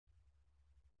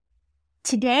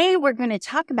Today, we're going to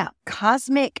talk about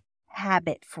cosmic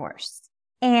habit force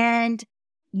and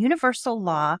universal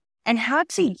law and how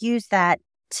to use that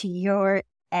to your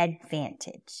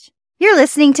advantage. You're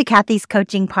listening to Kathy's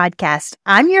Coaching Podcast.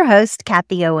 I'm your host,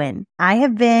 Kathy Owen. I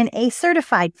have been a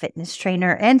certified fitness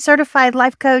trainer and certified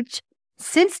life coach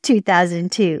since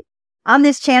 2002. On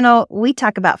this channel, we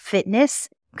talk about fitness,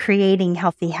 creating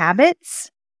healthy habits,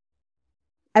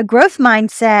 a growth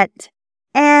mindset,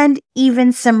 and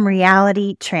even some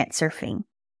reality transurfing.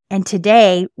 And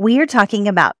today we are talking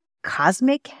about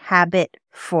cosmic habit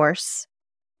force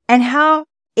and how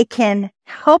it can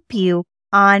help you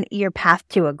on your path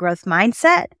to a growth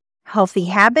mindset, healthy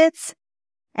habits,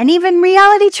 and even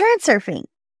reality transurfing.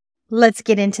 Let's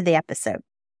get into the episode.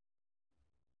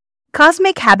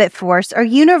 Cosmic habit force or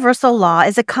universal law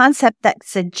is a concept that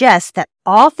suggests that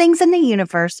all things in the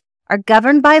universe are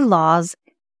governed by laws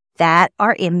that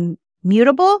are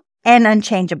immutable and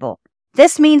unchangeable.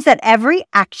 This means that every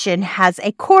action has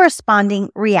a corresponding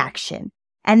reaction,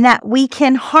 and that we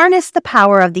can harness the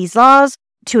power of these laws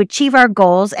to achieve our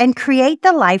goals and create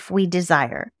the life we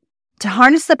desire. To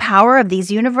harness the power of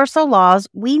these universal laws,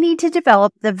 we need to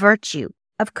develop the virtue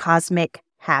of cosmic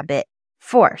habit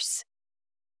force.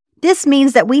 This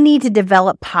means that we need to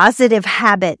develop positive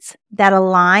habits that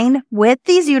align with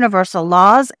these universal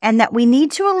laws and that we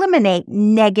need to eliminate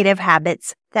negative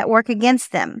habits that work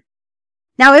against them.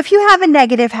 Now, if you have a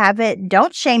negative habit,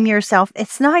 don't shame yourself.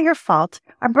 It's not your fault.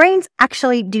 Our brains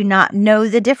actually do not know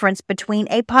the difference between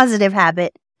a positive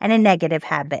habit and a negative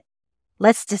habit.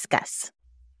 Let's discuss.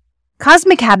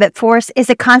 Cosmic habit force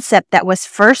is a concept that was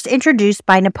first introduced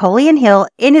by Napoleon Hill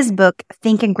in his book,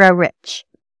 Think and Grow Rich.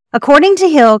 According to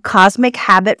Hill, cosmic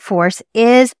habit force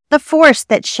is the force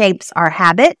that shapes our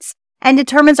habits and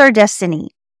determines our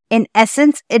destiny. In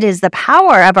essence, it is the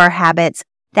power of our habits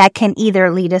that can either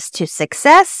lead us to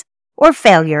success or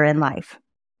failure in life.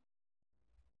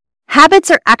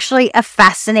 Habits are actually a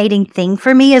fascinating thing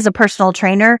for me as a personal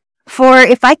trainer, for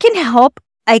if I can help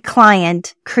a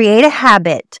client create a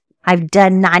habit, I've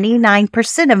done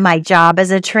 99% of my job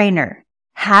as a trainer.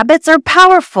 Habits are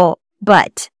powerful,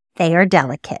 but they are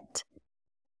delicate.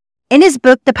 In his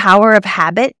book, The Power of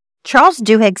Habit, Charles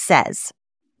Duhigg says,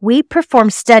 "We perform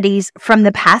studies from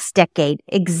the past decade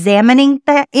examining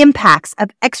the impacts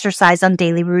of exercise on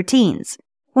daily routines.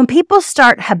 When people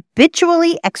start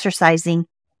habitually exercising,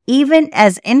 even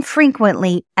as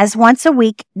infrequently as once a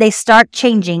week, they start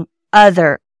changing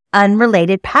other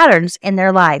unrelated patterns in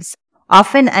their lives,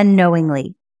 often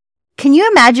unknowingly." Can you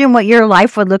imagine what your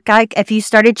life would look like if you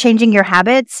started changing your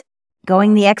habits?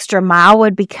 Going the extra mile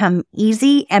would become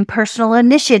easy and personal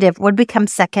initiative would become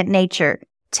second nature.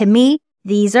 To me,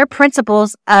 these are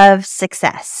principles of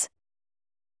success.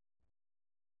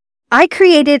 I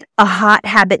created a hot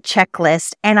habit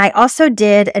checklist, and I also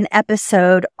did an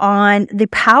episode on The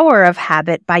Power of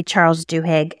Habit by Charles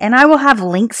Duhigg, and I will have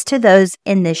links to those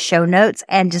in the show notes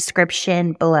and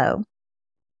description below.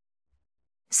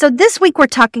 So this week we're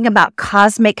talking about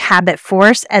cosmic habit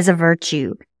force as a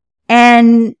virtue,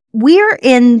 and we're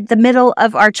in the middle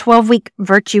of our 12-week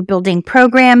virtue building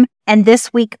program, and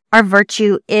this week our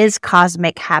virtue is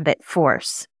cosmic habit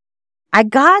force. I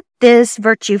got this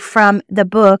virtue from the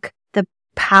book, The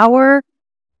Power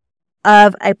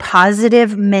of a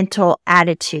Positive Mental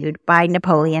Attitude by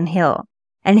Napoleon Hill.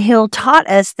 And Hill taught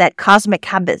us that cosmic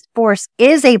habit force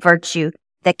is a virtue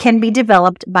that can be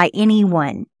developed by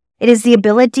anyone. It is the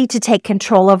ability to take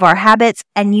control of our habits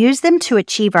and use them to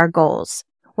achieve our goals.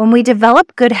 When we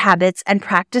develop good habits and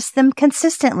practice them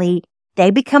consistently, they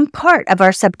become part of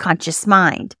our subconscious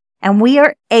mind, and we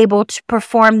are able to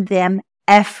perform them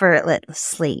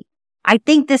effortlessly. I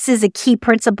think this is a key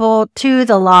principle to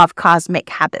the law of cosmic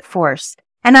habit force,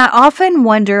 and I often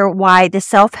wonder why the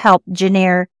self-help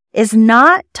genre is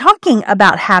not talking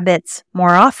about habits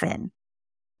more often.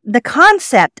 The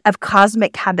concept of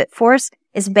cosmic habit force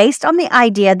is based on the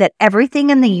idea that everything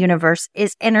in the universe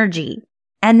is energy,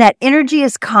 and that energy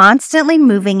is constantly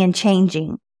moving and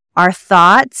changing. Our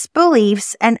thoughts,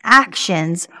 beliefs, and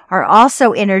actions are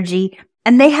also energy,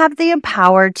 and they have the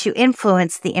power to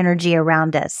influence the energy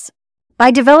around us.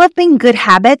 By developing good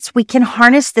habits, we can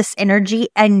harness this energy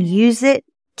and use it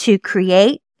to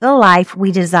create the life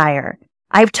we desire.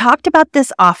 I've talked about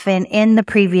this often in the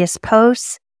previous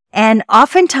posts, and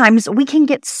oftentimes we can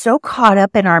get so caught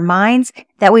up in our minds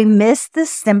that we miss the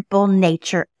simple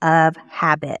nature of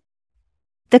habit.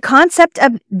 The concept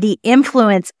of the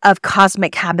influence of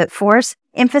cosmic habit force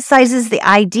emphasizes the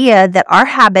idea that our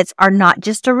habits are not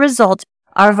just a result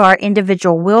of our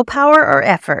individual willpower or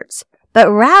efforts,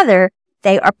 but rather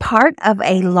they are part of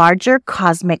a larger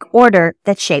cosmic order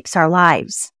that shapes our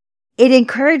lives. It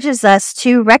encourages us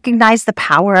to recognize the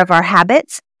power of our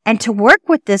habits and to work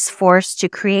with this force to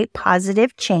create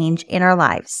positive change in our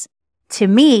lives. To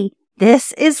me,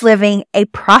 this is living a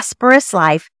prosperous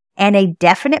life and a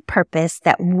definite purpose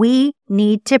that we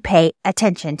need to pay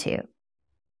attention to.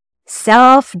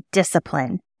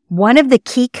 Self-discipline. One of the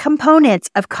key components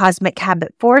of Cosmic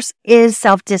Habit Force is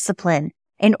self-discipline.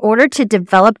 In order to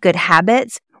develop good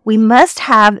habits, we must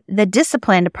have the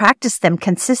discipline to practice them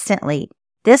consistently.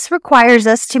 This requires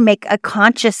us to make a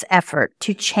conscious effort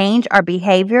to change our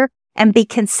behavior and be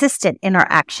consistent in our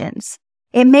actions.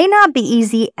 It may not be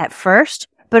easy at first,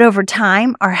 but over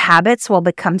time, our habits will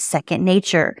become second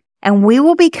nature, and we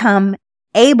will become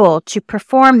able to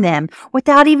perform them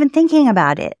without even thinking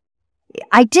about it.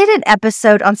 I did an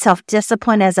episode on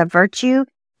self-discipline as a virtue,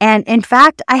 and in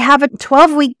fact, I have a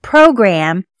 12-week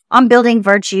program on building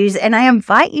virtues, and I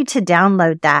invite you to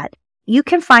download that. You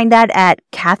can find that at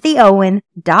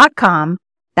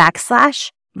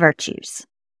kathyowen.com/virtues.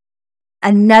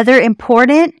 Another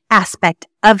important aspect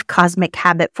of Cosmic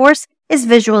Habit Force is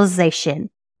visualization.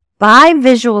 By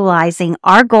visualizing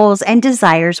our goals and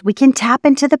desires, we can tap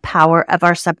into the power of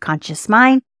our subconscious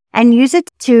mind and use it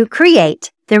to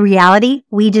create the reality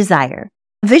we desire.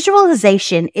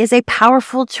 Visualization is a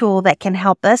powerful tool that can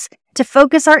help us to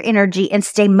focus our energy and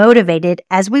stay motivated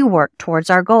as we work towards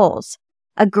our goals.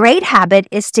 A great habit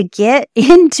is to get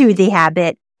into the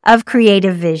habit of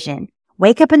creative vision.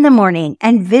 Wake up in the morning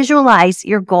and visualize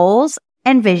your goals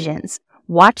and visions.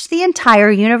 Watch the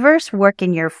entire universe work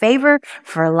in your favor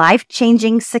for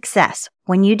life-changing success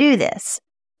when you do this.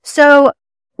 So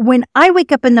when I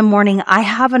wake up in the morning, I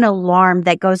have an alarm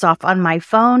that goes off on my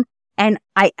phone, and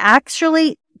I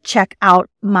actually check out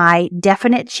my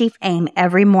definite chief aim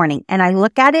every morning, and I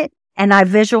look at it and I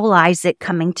visualize it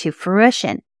coming to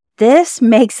fruition. This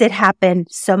makes it happen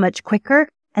so much quicker,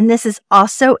 and this is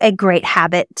also a great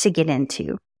habit to get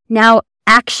into. Now,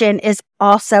 action is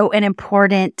also an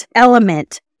important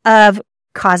element of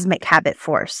Cosmic Habit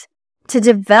Force. To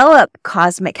develop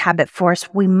Cosmic Habit Force,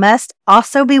 we must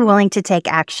also be willing to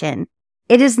take action.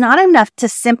 It is not enough to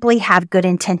simply have good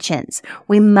intentions.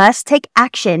 We must take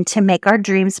action to make our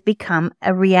dreams become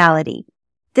a reality.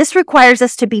 This requires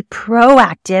us to be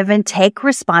proactive and take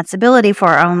responsibility for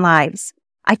our own lives.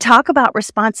 I talk about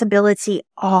responsibility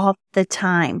all the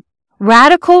time.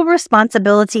 Radical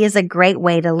responsibility is a great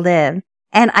way to live.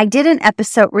 And I did an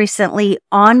episode recently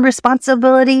on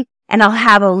responsibility, and I'll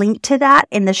have a link to that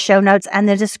in the show notes and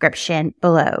the description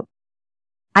below.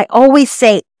 I always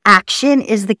say action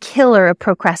is the killer of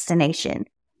procrastination.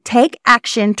 Take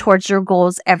action towards your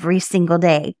goals every single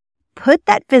day. Put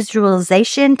that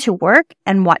visualization to work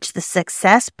and watch the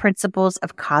success principles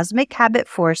of Cosmic Habit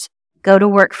Force go to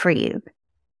work for you.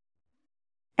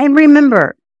 And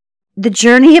remember, the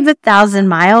journey of 1,000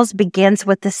 miles begins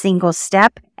with a single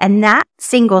step, and that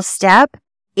single step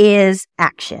is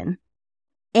action.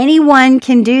 Anyone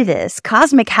can do this.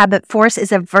 Cosmic Habit Force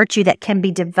is a virtue that can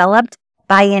be developed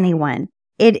by anyone.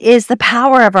 It is the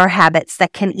power of our habits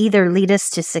that can either lead us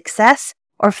to success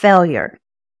or failure.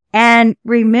 And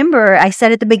remember, I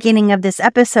said at the beginning of this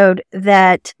episode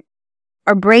that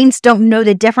our brains don't know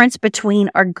the difference between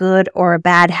a good or a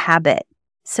bad habit.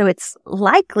 So it's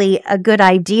likely a good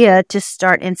idea to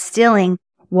start instilling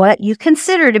what you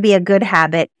consider to be a good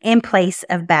habit in place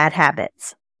of bad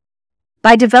habits.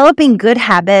 By developing good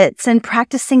habits and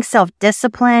practicing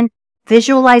self-discipline,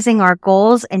 visualizing our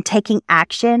goals, and taking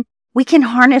action, we can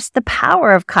harness the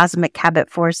power of Cosmic Habit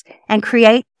Force and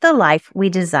create the life we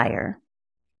desire.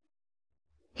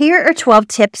 Here are 12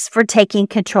 tips for taking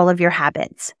control of your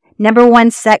habits. Number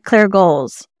 1, set clear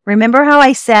goals. Remember how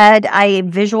I said I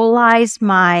visualize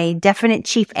my definite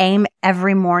chief aim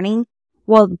every morning?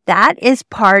 Well, that is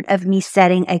part of me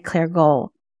setting a clear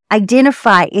goal.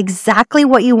 Identify exactly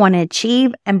what you want to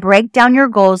achieve and break down your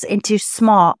goals into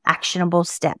small, actionable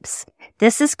steps.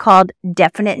 This is called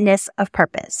definiteness of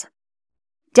purpose.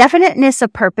 Definiteness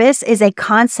of purpose is a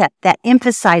concept that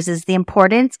emphasizes the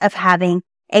importance of having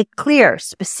a clear,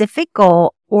 specific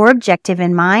goal or objective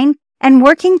in mind and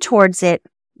working towards it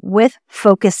with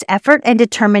focused effort and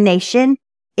determination.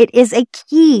 It is a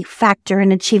key factor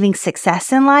in achieving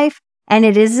success in life, and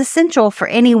it is essential for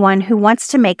anyone who wants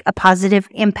to make a positive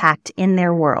impact in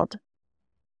their world.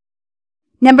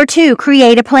 Number 2,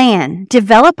 create a plan.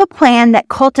 Develop a plan that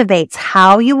cultivates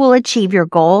how you will achieve your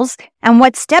goals and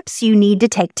what steps you need to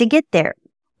take to get there.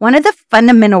 One of the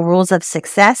fundamental rules of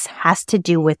success has to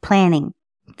do with planning.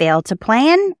 Fail to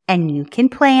plan, and you can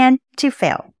plan to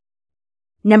fail.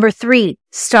 Number 3,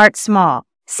 start small.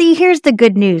 See, here's the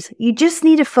good news. You just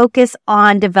need to focus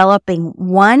on developing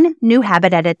one new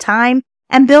habit at a time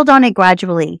and build on it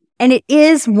gradually. And it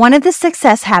is one of the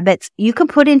success habits you can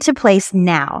put into place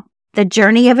now. The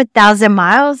journey of 1,000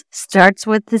 miles starts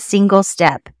with the single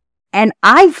step. And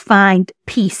I find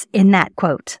peace in that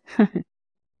quote.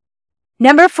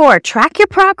 Number 4, track your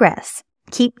progress.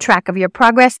 Keep track of your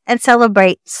progress and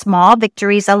celebrate small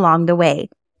victories along the way.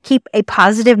 Keep a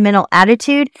positive mental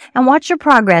attitude and watch your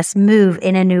progress move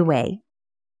in a new way.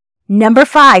 Number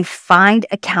 5, find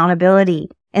accountability.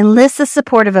 Enlist the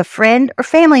support of a friend or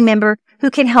family member who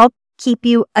can help keep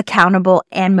you accountable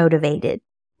and motivated.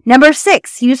 Number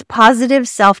 6, use positive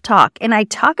self-talk. And I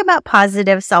talk about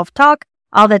positive self-talk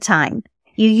all the time.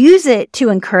 You use it to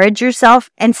encourage yourself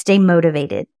and stay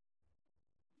motivated.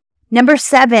 Number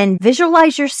 7,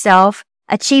 visualize yourself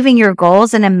achieving your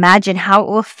goals and imagine how it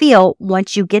will feel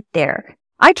once you get there.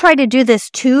 I try to do this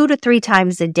 2 to 3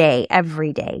 times a day,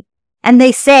 every day. And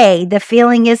they say the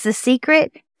feeling is the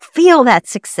secret. Feel that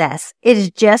success. It is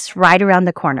just right around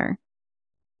the corner.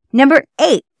 Number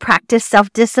 8, practice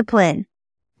self-discipline.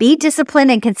 Be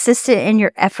disciplined and consistent in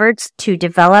your efforts to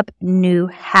develop new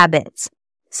habits.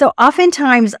 So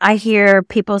oftentimes I hear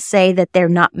people say that they're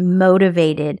not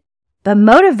motivated, but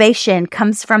motivation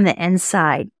comes from the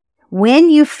inside. When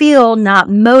you feel not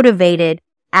motivated,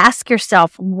 ask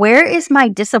yourself, where is my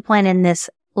discipline in this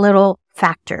little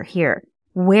factor here?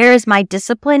 Where is my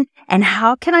discipline and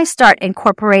how can I start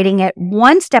incorporating it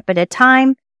one step at a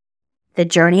time? The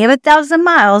journey of 1,000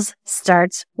 miles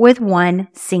starts with one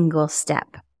single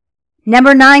step.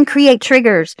 Number 9, create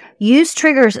triggers. Use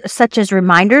triggers such as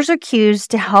reminders or cues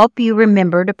to help you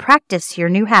remember to practice your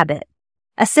new habit.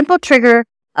 A simple trigger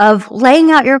of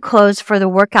laying out your clothes for the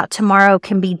workout tomorrow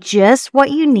can be just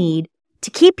what you need to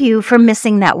keep you from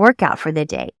missing that workout for the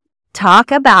day.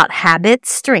 Talk about habit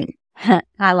strength.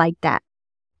 I like that.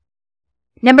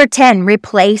 Number 10,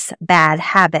 replace bad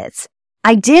habits.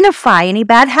 Identify any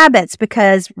bad habits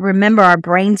because remember, our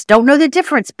brains don't know the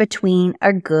difference between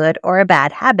a good or a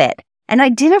bad habit. And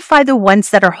identify the ones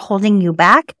that are holding you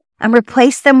back and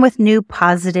replace them with new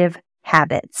positive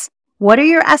habits. What are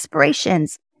your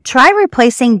aspirations? Try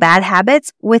replacing bad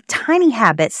habits with tiny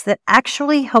habits that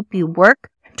actually help you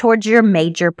work towards your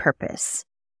major purpose.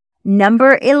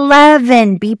 Number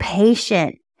 11, be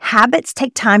patient. Habits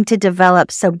take time to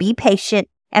develop, so be patient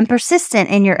and persistent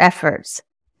in your efforts.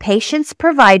 Patience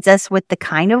provides us with the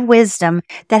kind of wisdom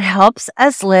that helps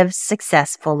us live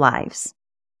successful lives.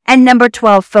 And number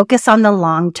 12, focus on the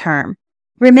long term.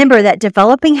 Remember that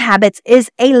developing habits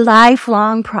is a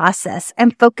lifelong process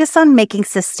and focus on making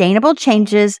sustainable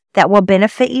changes that will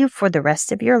benefit you for the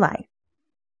rest of your life.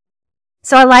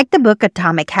 So I like the book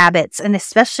Atomic Habits, and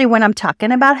especially when I'm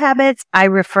talking about habits, I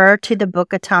refer to the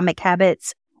book Atomic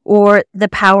Habits or The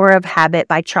Power of Habit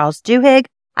by Charles Duhigg.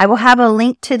 I will have a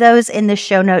link to those in the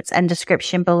show notes and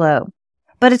description below.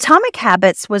 But Atomic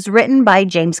Habits was written by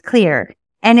James Clear,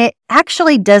 and it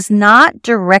actually does not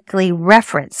directly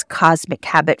reference cosmic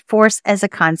habit force as a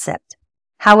concept.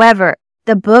 However,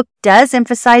 the book does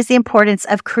emphasize the importance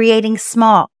of creating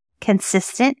small,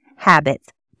 consistent habits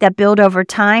that build over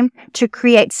time to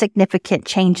create significant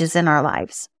changes in our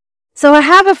lives. So I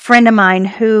have a friend of mine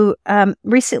who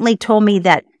recently told me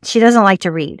that she doesn't like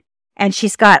to read. And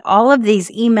she's got all of these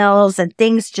emails and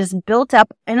things just built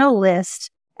up in a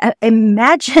list.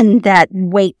 Imagine that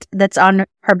weight that's on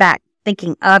her back,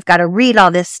 thinking, oh, I've got to read all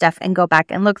this stuff and go back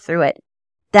and look through it.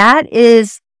 That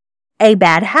is a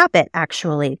bad habit,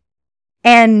 actually.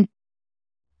 And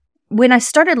when I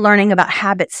started learning about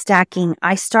habit stacking,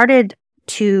 I started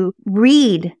to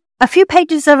read a few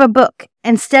pages of a book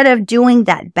instead of doing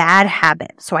that bad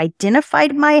habit. So I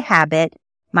identified my habit,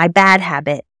 my bad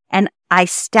habit, and I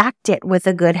stacked it with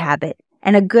a good habit.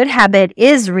 And a good habit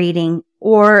is reading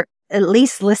or at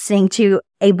least listening to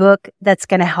a book that's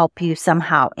going to help you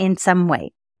somehow in some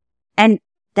way. And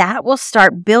that will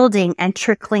start building and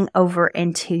trickling over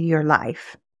into your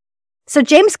life. So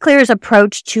James Clear's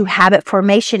approach to habit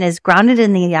formation is grounded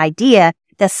in the idea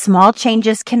that small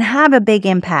changes can have a big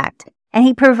impact. And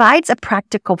he provides a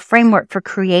practical framework for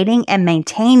creating and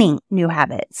maintaining new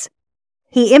habits.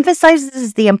 He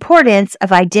emphasizes the importance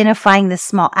of identifying the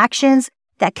small actions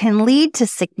that can lead to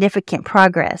significant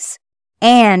progress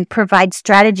and provide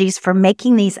strategies for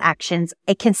making these actions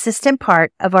a consistent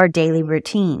part of our daily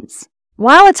routines.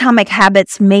 While Atomic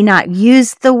Habits may not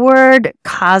use the word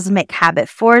cosmic habit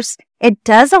force, it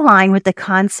does align with the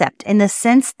concept in the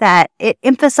sense that it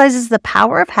emphasizes the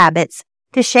power of habits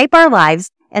to shape our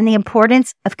lives and the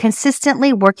importance of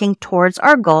consistently working towards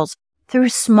our goals through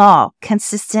small,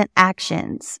 consistent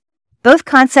actions. Both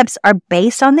concepts are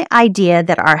based on the idea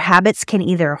that our habits can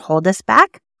either hold us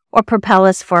back or propel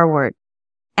us forward.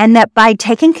 and that by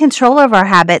taking control of our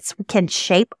habits, we can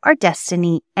shape our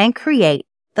destiny and create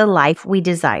the life we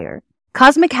desire.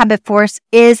 Cosmic habit force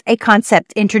is a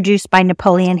concept introduced by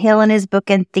Napoleon Hill in his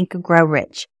book and Think and Grow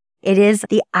Rich. It is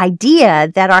the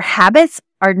idea that our habits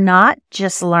are not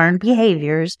just learned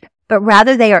behaviors, but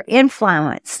rather they are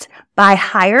influenced by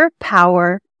higher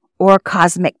power or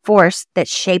cosmic force that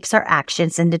shapes our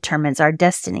actions and determines our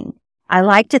destiny. I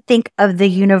like to think of the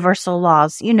universal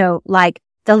laws, like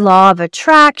the law of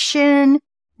attraction,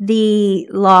 the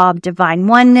law of divine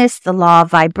oneness, the law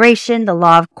of vibration, the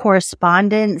law of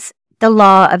correspondence, the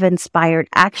law of inspired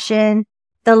action,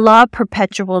 the law of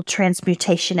perpetual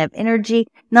transmutation of energy,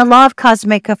 and the law of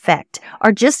cosmic effect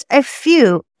are just a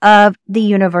few of the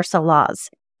universal laws.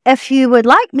 If you would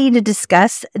like me to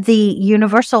discuss the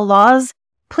universal laws,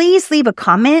 please leave a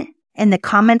comment in the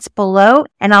comments below,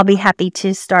 and I'll be happy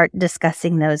to start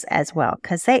discussing those as well,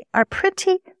 because they are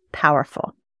pretty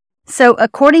powerful. So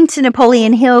according to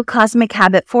Napoleon Hill, cosmic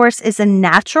habit force is a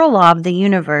natural law of the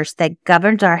universe that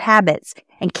governs our habits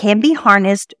and can be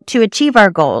harnessed to achieve our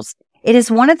goals. It is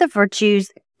one of the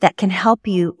virtues that can help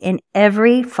you in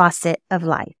every facet of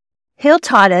life. Hill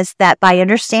taught us that by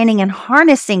understanding and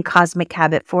harnessing cosmic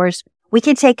habit force, we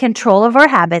can take control of our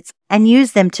habits and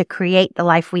use them to create the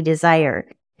life we desire.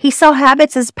 He saw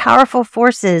habits as powerful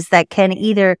forces that can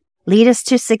either lead us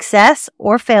to success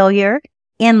or failure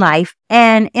in life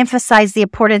and emphasize the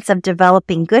importance of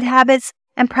developing good habits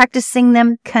and practicing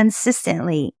them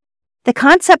consistently. The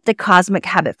concept of cosmic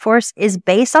habit force is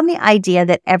based on the idea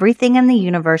that everything in the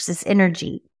universe is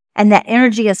energy, and that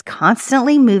energy is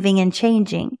constantly moving and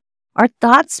changing. Our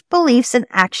thoughts, beliefs, and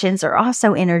actions are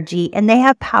also energy, and they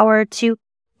have power to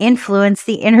influence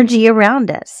the energy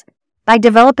around us. By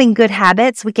developing good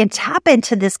habits, we can tap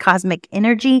into this cosmic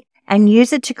energy and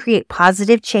use it to create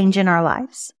positive change in our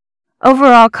lives.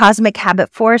 Overall, cosmic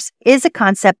habit force is a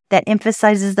concept that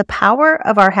emphasizes the power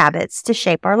of our habits to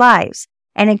shape our lives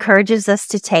and encourages us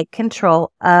to take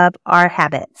control of our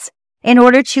habits in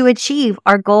order to achieve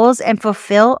our goals and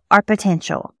fulfill our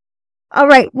potential. All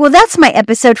right, well, that's my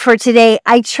episode for today.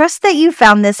 I trust that you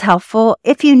found this helpful.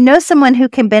 If you know someone who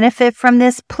can benefit from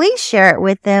this, please share it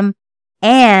with them.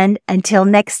 And until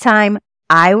next time,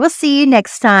 I will see you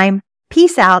next time.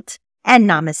 Peace out and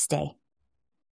namaste.